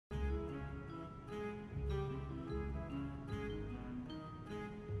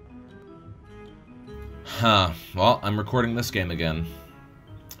Well, I'm recording this game again.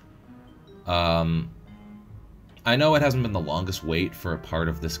 I know it hasn't been the longest wait for a part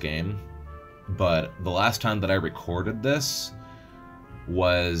of this game, but the last time that I recorded this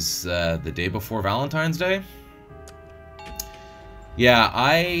was the day before Valentine's Day. Yeah,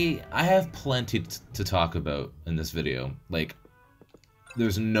 I have plenty to talk about in this video. Like,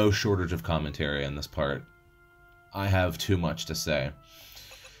 there's no shortage of commentary in this part. I have too much to say.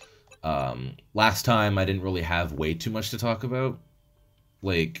 Last time I didn't really have way too much to talk about.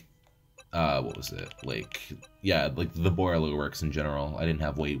 Like, what was it? Like, yeah, like the boiler works in general. I didn't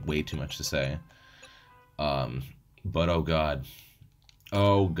have way too much to say. But oh god,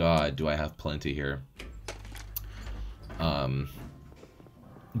 do I have plenty here.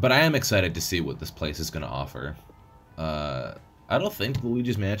 But I am excited to see what this place is going to offer. I don't think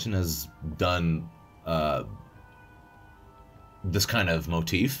Luigi's Mansion has done this kind of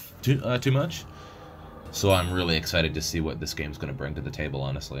motif too much. So I'm really excited to see what this game's going to bring to the table,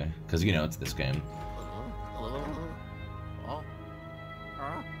 honestly. Because, you know, it's this game.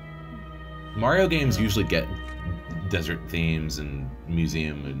 Mario games usually get desert themes and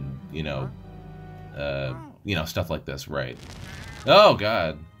museum and, you know, stuff like this, right? Oh,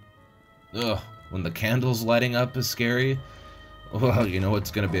 God. Ugh. When the candle's lighting up is scary. Well, you know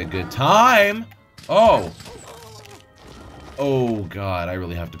it's going to be a good time. Oh. Oh, God, I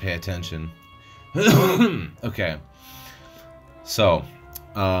really have to pay attention. Okay. So,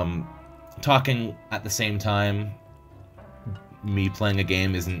 talking at the same time, me playing a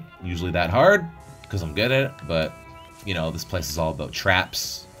game isn't usually that hard, because I'm good at it, but, you know, this place is all about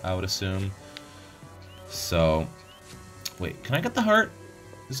traps, I would assume. So, wait, can I get the heart?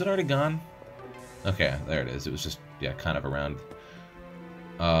 Is it already gone? Okay, there it is. It was just, yeah, kind of around.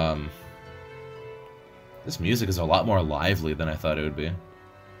 This music is a lot more lively than I thought it would be.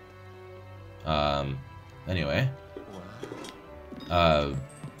 Anyway.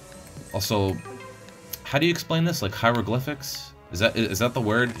 Also, how do you explain this? Like hieroglyphics? Is that the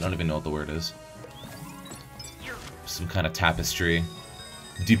word? I don't even know what the word is. Some kind of tapestry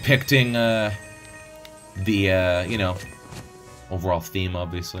depicting, the, you know, overall theme,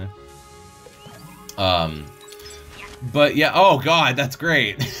 obviously. But yeah, oh god, that's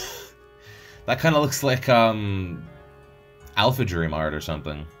great. That kind of looks like, Alpha Dream art or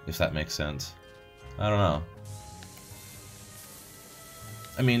something, if that makes sense. I don't know.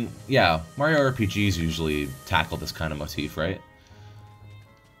 I mean, yeah, Mario RPGs usually tackle this kind of motif, right?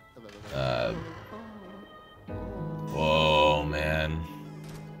 Oh, man.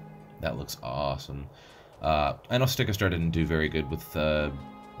 That looks awesome. I know Sticker Star didn't do very good with,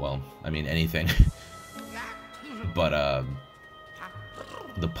 well, I mean, anything. But,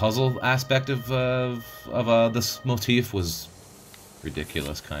 the puzzle aspect of this motif was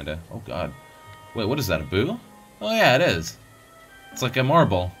ridiculous, kinda. Oh god. Wait, what is that, a boo? Oh yeah, it is. It's like a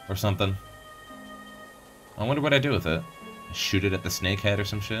marble or something. I wonder what I do with it. Shoot it at the snake head or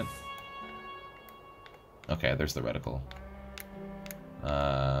some shit? Okay, there's the reticle.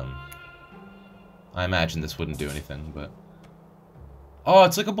 I imagine this wouldn't do anything, but... Oh,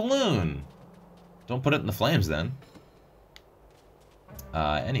 it's like a balloon! Don't put it in the flames, then.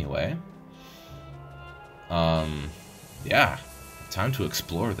 Anyway. Yeah. Time to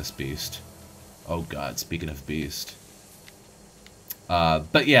explore this beast. Oh god, speaking of beast.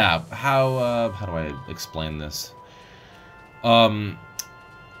 But yeah, how do I explain this?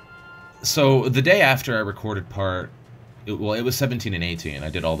 So, the day after I recorded part... it was 17 and 18. I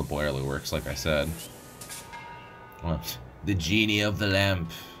did all the boiler works, like I said. What? The genie of the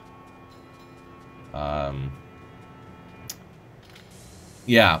lamp.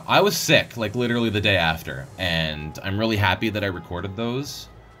 Yeah, I was sick, like, literally the day after, and I'm really happy that I recorded those,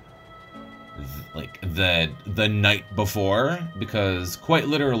 like, the night before, because quite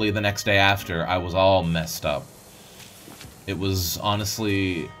literally the next day after, I was all messed up. It was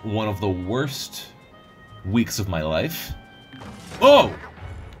honestly one of the worst weeks of my life. Oh!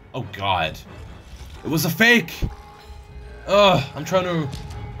 Oh, God. It was a fake! Ugh, I'm trying to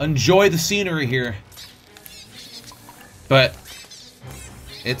enjoy the scenery here. But...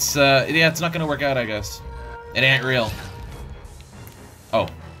 it's, yeah, it's not gonna work out, I guess. It ain't real. Oh,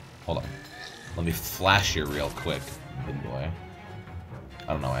 hold on. Let me flash you real quick, big boy. I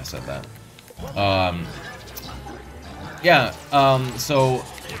don't know why I said that. Yeah, so...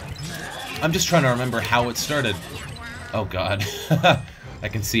 I'm just trying to remember how it started. Oh god. I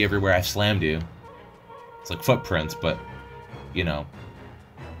can see everywhere I've slammed you. It's like footprints, but, you know.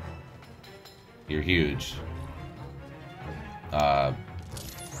 You're huge.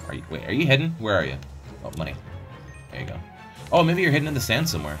 Wait, are you hidden? Where are you? Oh, money. There you go. Oh, maybe you're hidden in the sand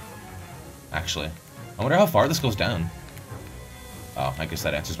somewhere. Actually. I wonder how far this goes down. Oh, I guess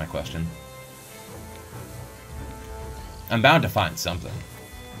that answers my question. I'm bound to find something.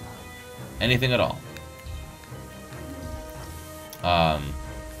 Anything at all. I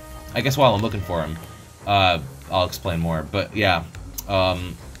guess while I'm looking for him, I'll explain more. But yeah,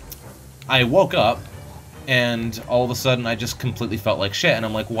 I woke up, and all of a sudden I just completely felt like shit, and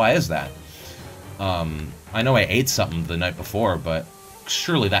I'm like, why is that? I know I ate something the night before, but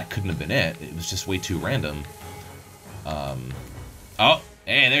surely that couldn't have been it. It was just way too random. Oh,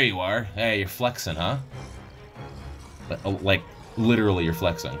 hey, there you are. Hey, you're flexing, huh? Like, literally you're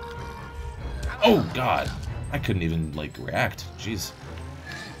flexing. Oh, God. I couldn't even, like, react. Jeez.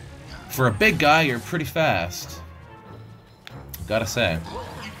 For a big guy, you're pretty fast. Gotta say.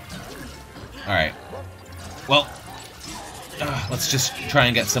 Alright. Well, let's just try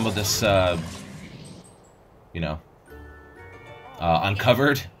and get some of this, you know,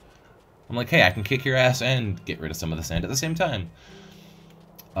 uncovered. I'm like, hey, I can kick your ass and get rid of some of the sand at the same time.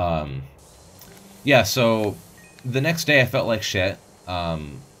 Yeah, so the next day I felt like shit.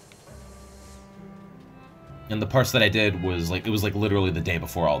 And the parts that I did was like, it was like literally the day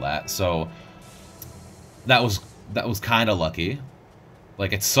before all that. So that was kind of lucky.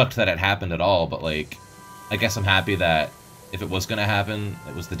 Like, it sucked that it happened at all, but like, I guess I'm happy that if it was gonna happen,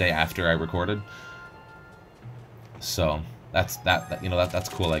 it was the day after I recorded. So that's you know, that's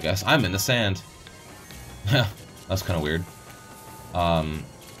cool, I guess. I'm in the sand. That's kind of weird. And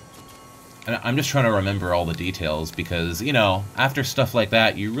I'm just trying to remember all the details because, you know, after stuff like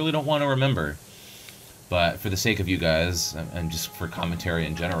that, you really don't want to remember. But for the sake of you guys, and just for commentary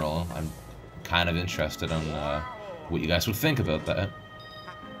in general, I'm kind of interested on what you guys would think about that.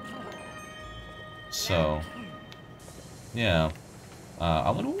 So, yeah. I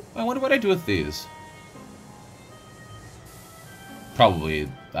wonder what I do with these. Probably,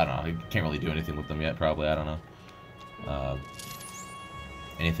 I don't know, I can't really do anything with them yet, probably, I don't know.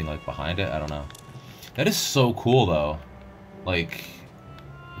 Anything, like, behind it? I don't know. That is so cool, though. Like,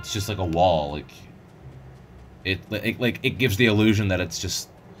 it's just like a wall, like... It gives the illusion that it's just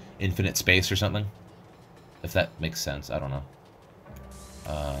infinite space or something. If that makes sense, I don't know.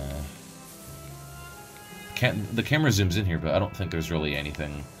 The camera zooms in here, but I don't think there's really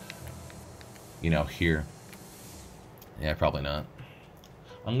anything, you know, here. Yeah, probably not.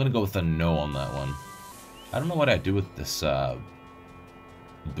 I'm gonna go with a no on that one. I don't know what I'd do with this, boo,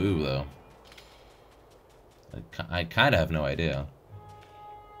 though. I kind of have no idea.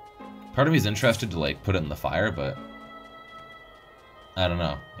 Part of me is interested to, like, put it in the fire, but I don't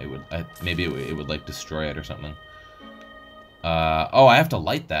know. It would, maybe it would, like, destroy it or something. Oh, I have to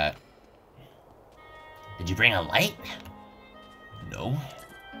light that. Did you bring a light? No.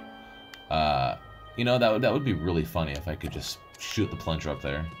 You know, that would be really funny if I could just shoot the plunger up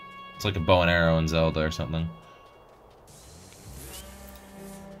there. It's like a bow and arrow in Zelda or something.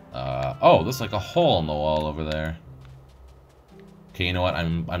 Oh, there's like a hole in the wall over there. Okay, you know what?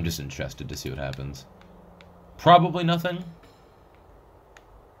 I'm just interested to see what happens. Probably nothing.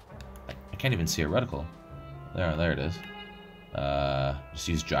 I can't even see a reticle. There it is. Just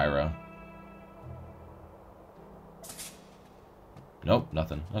use gyro. Nope,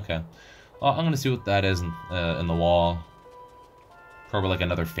 nothing. Okay. Well, I'm gonna see what that is in the wall. Probably like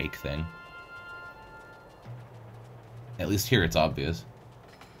another fake thing. At least here it's obvious.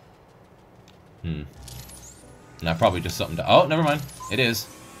 Nah, probably just something to... Oh, never mind. It is.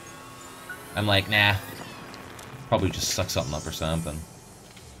 I'm like, nah. Probably just suck something up or something.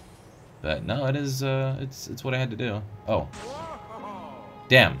 But no, it is, it's what I had to do. Oh.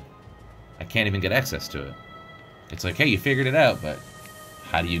 Damn. I can't even get access to it. It's like, hey, you figured it out, but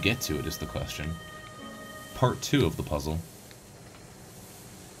how do you get to it is the question. Part 2 of the puzzle.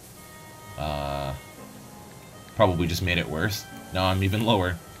 Probably just made it worse. Now I'm even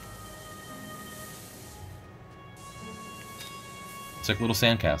lower. It's like little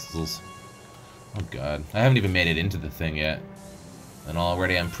sandcastles. Oh god. I haven't even made it into the thing yet. And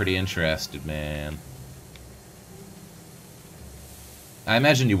already I'm pretty interested, man. I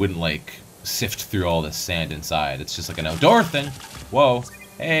imagine you wouldn't, like, sift through all this sand inside. It's just like an outdoor thing. Whoa.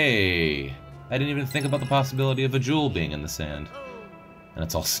 Hey. I didn't even think about the possibility of a jewel being in the sand. And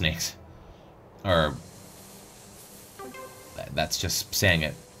it's all snakes. Or... that's just saying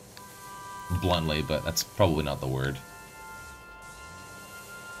it bluntly, but that's probably not the word.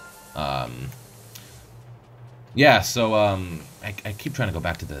 Yeah, so, I keep trying to go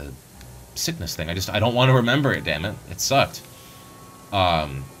back to the sickness thing. I don't want to remember it, damn it. It sucked. Like,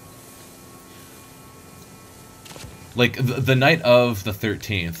 the night of the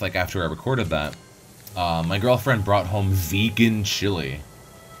 13th, like, after I recorded that, my girlfriend brought home vegan chili.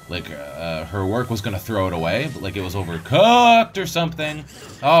 Like, her work was gonna throw it away, but like it was overcooked or something.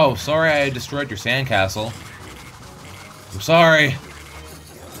 Oh, sorry I destroyed your sandcastle. I'm sorry.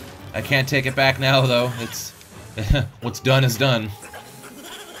 I can't take it back now, though. It's... what's done is done.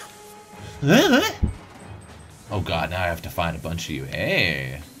 Oh god, now I have to find a bunch of you.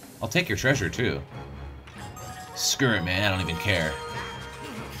 Hey! I'll take your treasure, too. Screw it, man. I don't even care.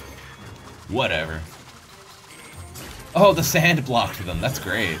 Whatever. Oh, the sand blocked them. That's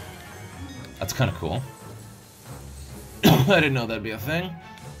great. That's kind of cool. I didn't know that'd be a thing.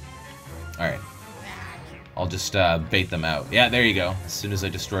 Alright. I'll just bait them out. Yeah, there you go. As soon as I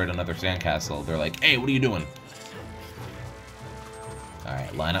destroyed another sandcastle, they're like, hey, what are you doing?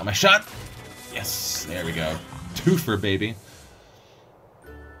 Alright, line up my shot. Yes, there we go. Twofer, baby.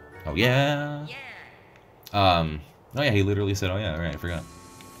 Oh, yeah. Oh, yeah, he literally said, oh, yeah, right, I forgot.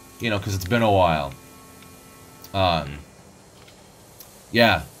 You know, because it's been a while.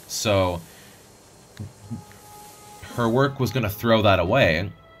 Yeah, so her work was going to throw that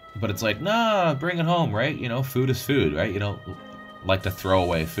away, but it's like, nah, bring it home, right? You know, food is food, right? You don't like to throw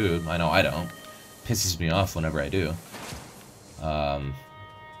away food. I know I don't. Pisses me off whenever I do.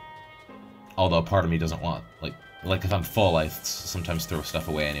 Although part of me doesn't want, like if I'm full, I sometimes throw stuff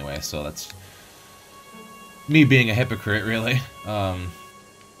away anyway, so that's me being a hypocrite, really. But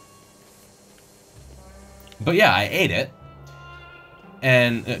yeah, I ate it.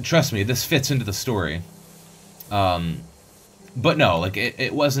 And trust me, this fits into the story. But no, like,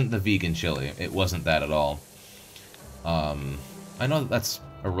 it wasn't the vegan chili. It wasn't that at all. I know that's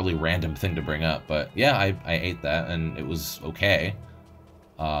a really random thing to bring up, but yeah, I ate that, and it was okay.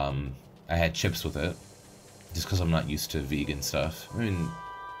 I had chips with it, just because I'm not used to vegan stuff. I mean,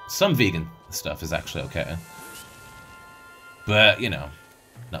 some vegan stuff is actually okay. But, you know,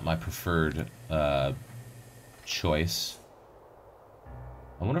 not my preferred choice.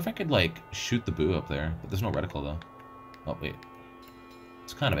 I wonder if I could, like, shoot the boo up there, but there's no reticle, though. Oh, wait.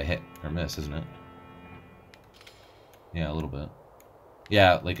 It's kind of a hit or miss, isn't it? Yeah, a little bit.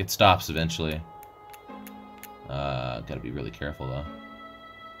 Yeah, like, it stops eventually. Gotta be really careful, though.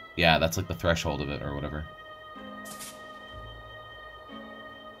 Yeah, that's, like, the threshold of it, or whatever.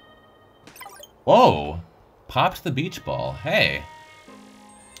 Whoa! Popped the beach ball. Hey!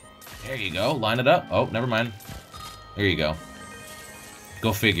 There you go. Line it up. Oh, never mind. There you go.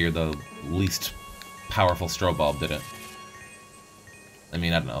 Go figure, the least powerful strobe bulb did it. I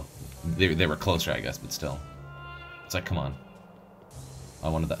mean, I don't know. They were closer, I guess, but still. It's like, come on. I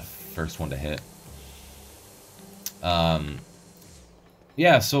wanted that first one to hit.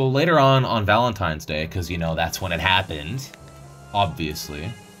 Yeah, so later on Valentine's Day, because, you know, that's when it happened, obviously,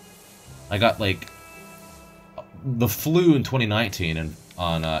 I got, like, the flu in 2019 and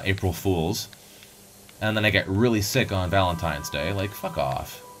on April Fool's, and then I get really sick on Valentine's Day. Like, fuck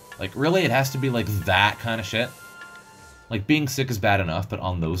off. Like, really? It has to be, like, that kind of shit? Like, being sick is bad enough, but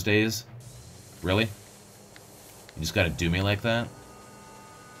on those days? Really? You just gotta do me like that?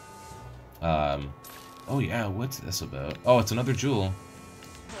 Oh yeah, what's this about? Oh, it's another jewel.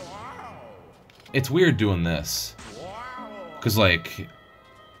 It's weird doing this. Because, like,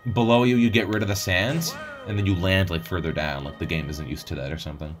 below you, you get rid of the sand, and then you land, like, further down. Like, the game isn't used to that or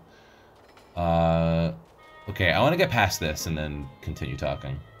something. Okay, I want to get past this and then continue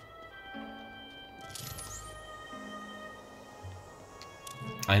talking.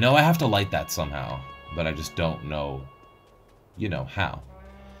 I know I have to light that somehow, but I just don't know, you know, how.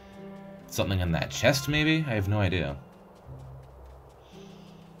 Something in that chest, maybe? I have no idea.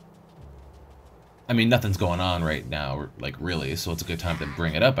 I mean, nothing's going on right now, like, really, so it's a good time to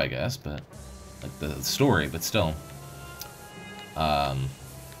bring it up, I guess, but, like, the story, but still.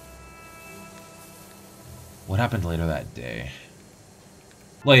 What happened later that day?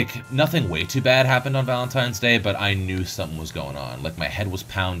 Like, nothing way too bad happened on Valentine's Day, but I knew something was going on. Like, my head was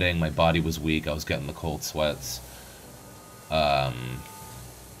pounding, my body was weak, I was getting the cold sweats.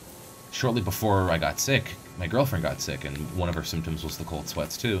 Shortly before I got sick, my girlfriend got sick, and one of her symptoms was the cold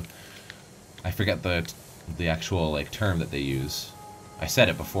sweats, too. I forget the actual, like, term that they use. I said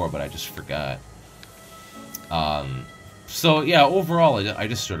it before, but I just forgot. So, yeah, overall, I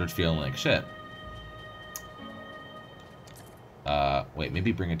just started feeling like shit. Wait,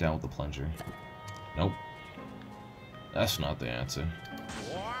 maybe bring it down with the plunger. Nope. That's not the answer.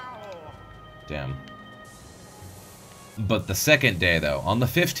 Damn. But the second day, though, on the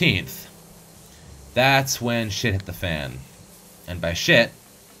 15th, that's when shit hit the fan. And by shit,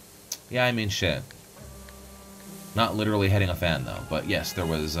 yeah, I mean shit. Not literally hitting a fan, though. But yes, there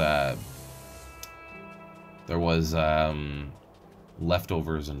was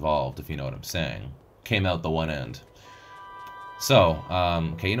leftovers involved, if you know what I'm saying. Came out the one end. So,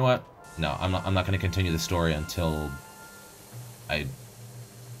 okay, you know what? No, I'm not going to continue the story until I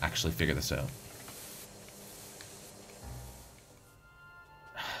actually figure this out.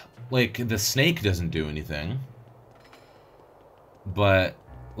 Like, the snake doesn't do anything. But,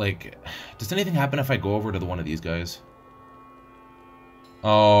 like, does anything happen if I go over to one of these guys?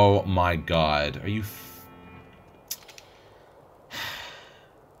 Oh my god. Are you...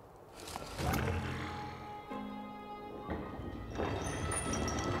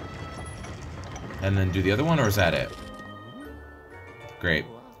 And then do the other one, or is that it? Great.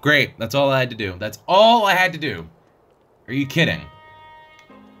 Great. That's all I had to do. That's all I had to do. Are you kidding?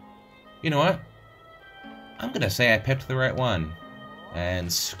 You know what? I'm gonna say I picked the right one.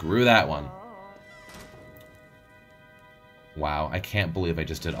 And screw that one. Wow, I can't believe I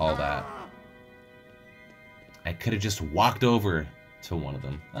just did all that. I could have just walked over to one of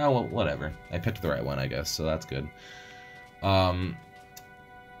them. Oh, well, whatever. I picked the right one, I guess, so that's good.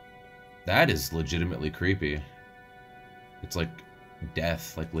 That is legitimately creepy. It's like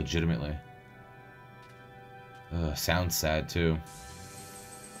death, like legitimately. Ugh, sounds sad, too.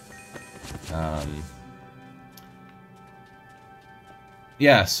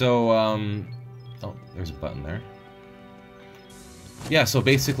 Yeah, so, oh, there's a button there. Yeah, so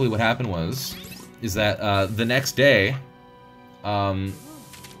basically what happened is that, the next day, I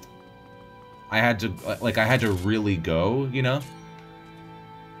had to really go, you know?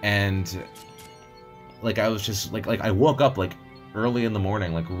 And, like, I was just, like, I woke up, like, early in the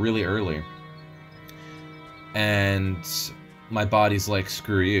morning, like, really early. And my body's like,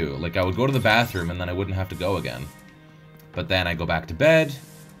 screw you. Like, I would go to the bathroom and then I wouldn't have to go again. But then I go back to bed.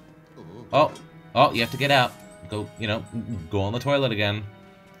 Oh, you have to get out. Go, you know, go on the toilet again.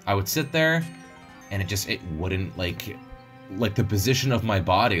 I would sit there, and it wouldn't, like the position of my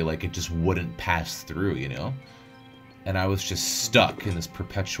body, like, it just wouldn't pass through, you know? And I was just stuck in this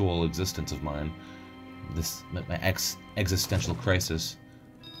perpetual existence of mine. My existential crisis.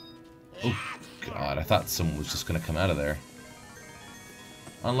 Oh, God, I thought someone was just gonna come out of there.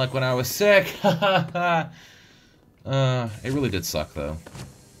 Unlike when I was sick. It really did suck, though.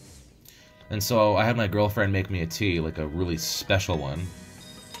 And so I had my girlfriend make me a tea, like a really special one.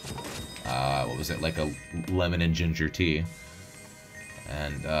 What was it? Like a lemon and ginger tea.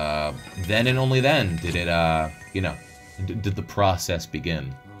 And then and only then did it, you know, did the process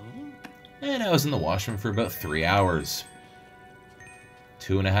begin. And I was in the washroom for about 3 hours.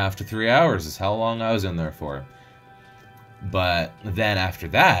 2.5 to 3 hours is how long I was in there for. But then after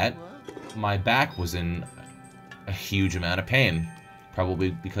that, my back was in a huge amount of pain. Probably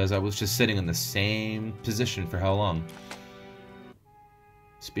because I was just sitting in the same position for how long.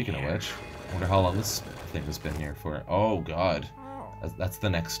 Speaking of which, I wonder how long this thing has been here for. Oh, God. That's the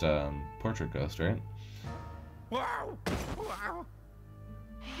next portrait ghost, right?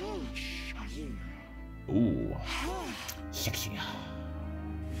 Ooh. Sexy.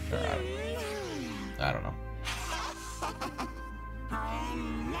 I don't know.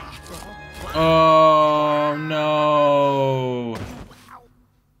 Oh, no.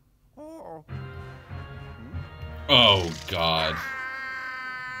 Oh, God.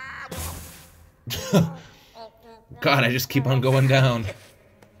 God, I just keep on going down.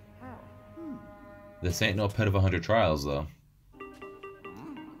 This ain't no pet of 100 trials, though.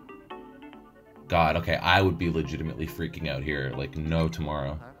 God, okay, I would be legitimately freaking out here. Like, no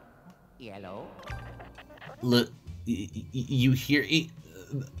tomorrow. Yellow. Look, you hear...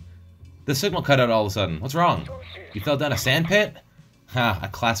 The signal cut out all of a sudden. What's wrong? You fell down a sand pit? Ha, a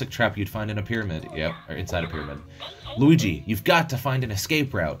classic trap you'd find in a pyramid. Yep, or inside a pyramid. Luigi, you've got to find an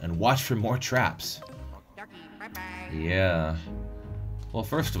escape route and watch for more traps. Yeah. Well,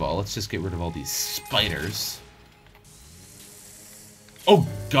 first of all, let's just get rid of all these spiders. Oh,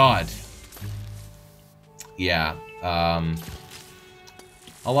 God. Yeah, a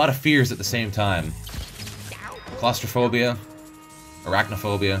lot of fears at the same time. Claustrophobia,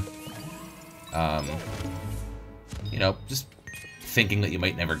 arachnophobia, you know, just thinking that you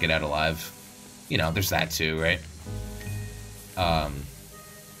might never get out alive. You know, there's that too, right?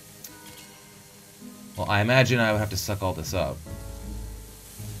 Well, I imagine I would have to suck all this up.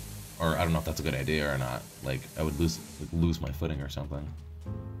 Or I don't know if that's a good idea or not. Like, I would lose my footing or something.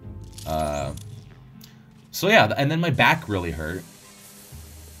 So yeah, and then my back really hurt.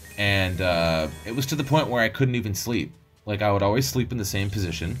 And it was to the point where I couldn't even sleep. Like, I would always sleep in the same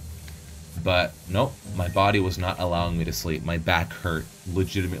position. But nope, my body was not allowing me to sleep. My back hurt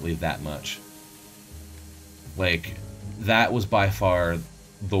legitimately that much. Like, that was by far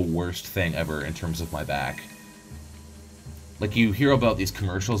the worst thing ever in terms of my back. Like, you hear about these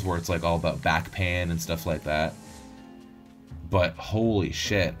commercials where it's like all about back pain and stuff like that. But holy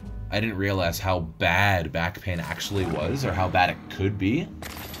shit, I didn't realize how bad back pain actually was, or how bad it could be,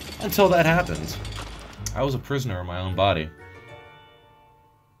 until that happened. I was a prisoner in my own body.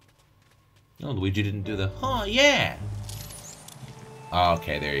 No, Luigi didn't do the, oh yeah! Oh,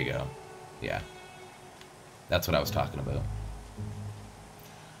 okay, there you go. Yeah. That's what I was talking about.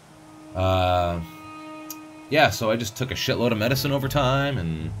 Yeah, so I just took a shitload of medicine over time,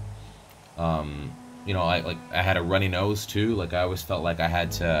 and, you know, I had a runny nose, too. Like, I always felt like I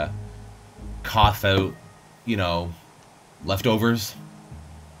had to cough out, you know, leftovers.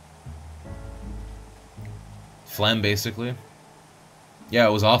 Phlegm, basically. Yeah,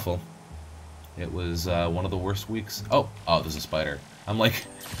 it was awful. It was one of the worst weeks. Oh, there's a spider. I'm like,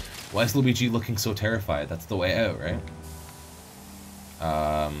 why is Luigi looking so terrified? That's the way out, right?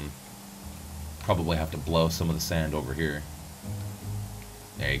 Probably have to blow some of the sand over here.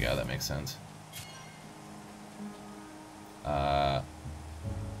 There you go, that makes sense. I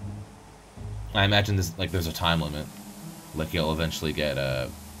imagine this, like, there's a time limit. Like, you'll eventually get,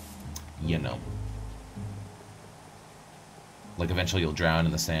 you know. Like, eventually you'll drown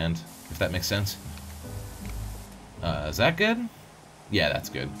in the sand, if that makes sense. Is that good? Yeah, that's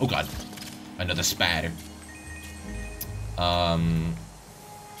good. Oh god. Another spider.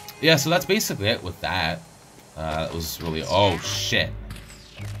 Yeah, so that's basically it with that. It was really... Oh, shit.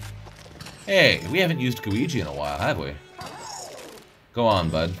 Hey, we haven't used Luigi in a while, have we? Go on,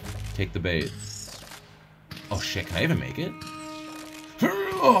 bud. Take the bait. Oh, shit. Can I even make it?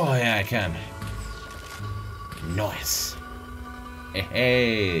 Oh, yeah, I can. Nice. Hey,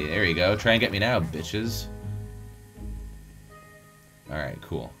 hey. There you go. Try and get me now, bitches. Alright,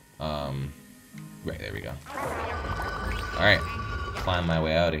 cool. Right, there we go. Alright. Climb my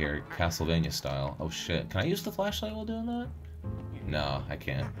way out of here, Castlevania style. Oh shit, can I use the flashlight while doing that? No, I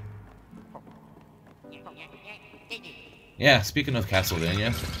can't. Yeah, speaking of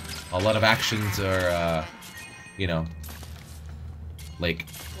Castlevania, a lot of actions are, you know, like,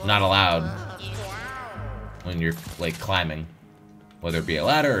 not allowed when you're, like, climbing. Whether it be a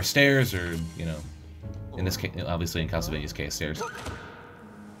ladder or stairs or, you know, in this case, obviously in Castlevania's case, stairs.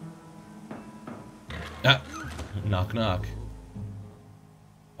 Ah! Knock knock.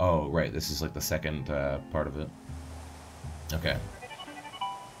 Oh, right, this is like the second part of it. Okay.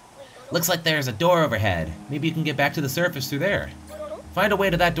 Looks like there's a door overhead. Maybe you can get back to the surface through there. Find a way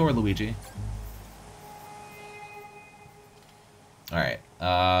to that door, Luigi. Alright.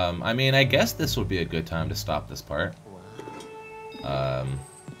 I mean, I guess this would be a good time to stop this part.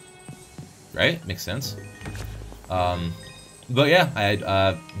 Right? Makes sense. But yeah,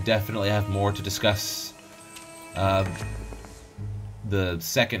 I definitely have more to discuss. The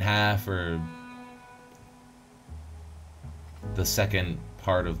second half, or the second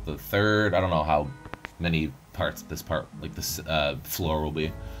part of the third. I don't know how many parts this part, like this floor will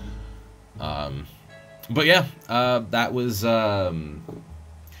be. But yeah, that was from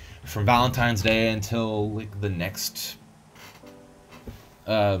Valentine's Day until like the next.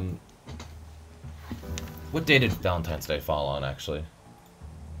 What day did Valentine's Day fall on, actually?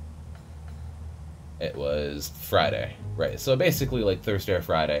 It was Friday, right? So basically, like Thursday or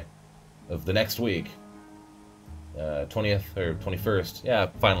Friday of the next week, 20th or 21st. Yeah,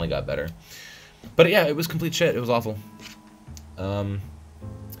 finally got better. But yeah, it was complete shit. It was awful.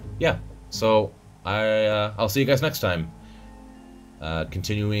 Yeah. So I'll see you guys next time.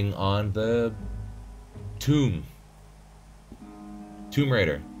 Continuing on the Tomb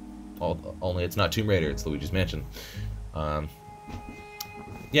Raider. Only it's not Tomb Raider. It's Luigi's Mansion.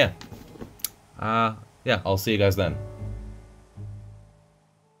 Yeah. Yeah, I'll see you guys then.